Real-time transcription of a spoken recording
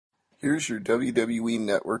Here's your WWE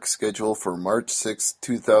Network schedule for March 6,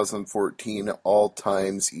 2014, all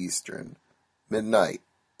times Eastern. Midnight,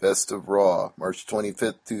 Best of Raw, March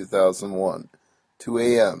 25, 2001. 2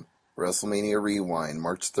 a.m., WrestleMania Rewind,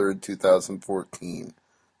 March 3, 2014.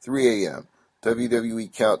 3 a.m.,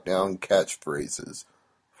 WWE Countdown Catchphrases.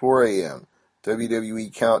 4 a.m.,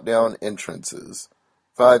 WWE Countdown Entrances.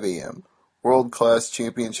 5 a.m., World Class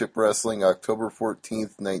Championship Wrestling, October 14,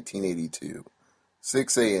 1982.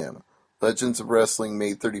 6 a.m., Legends of Wrestling,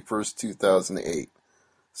 May 31st, 2008.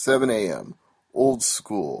 7 a.m., Old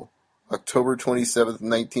School, October 27th,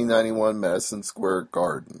 1991, Madison Square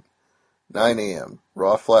Garden. 9 a.m.,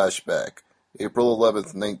 Raw Flashback, April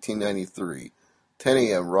 11th, 1993. 10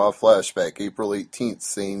 a.m., Raw Flashback, April 18th,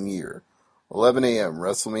 same year. 11 a.m.,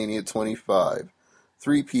 WrestleMania 25.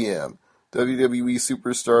 3 p.m., WWE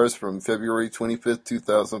Superstars from February 25th,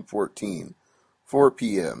 2014. 4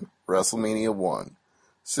 p.m., WrestleMania 1.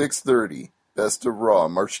 6:30, Best of Raw,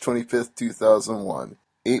 March 25th, 2001.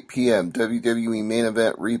 8 p.m., WWE Main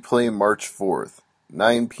Event Replay, March 4th.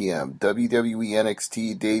 9 p.m., WWE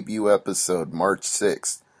NXT Debut Episode, March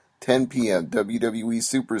 6th. 10 p.m., WWE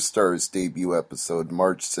Superstars Debut Episode,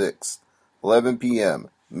 March 6th. 11 p.m.,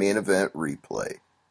 Main Event Replay.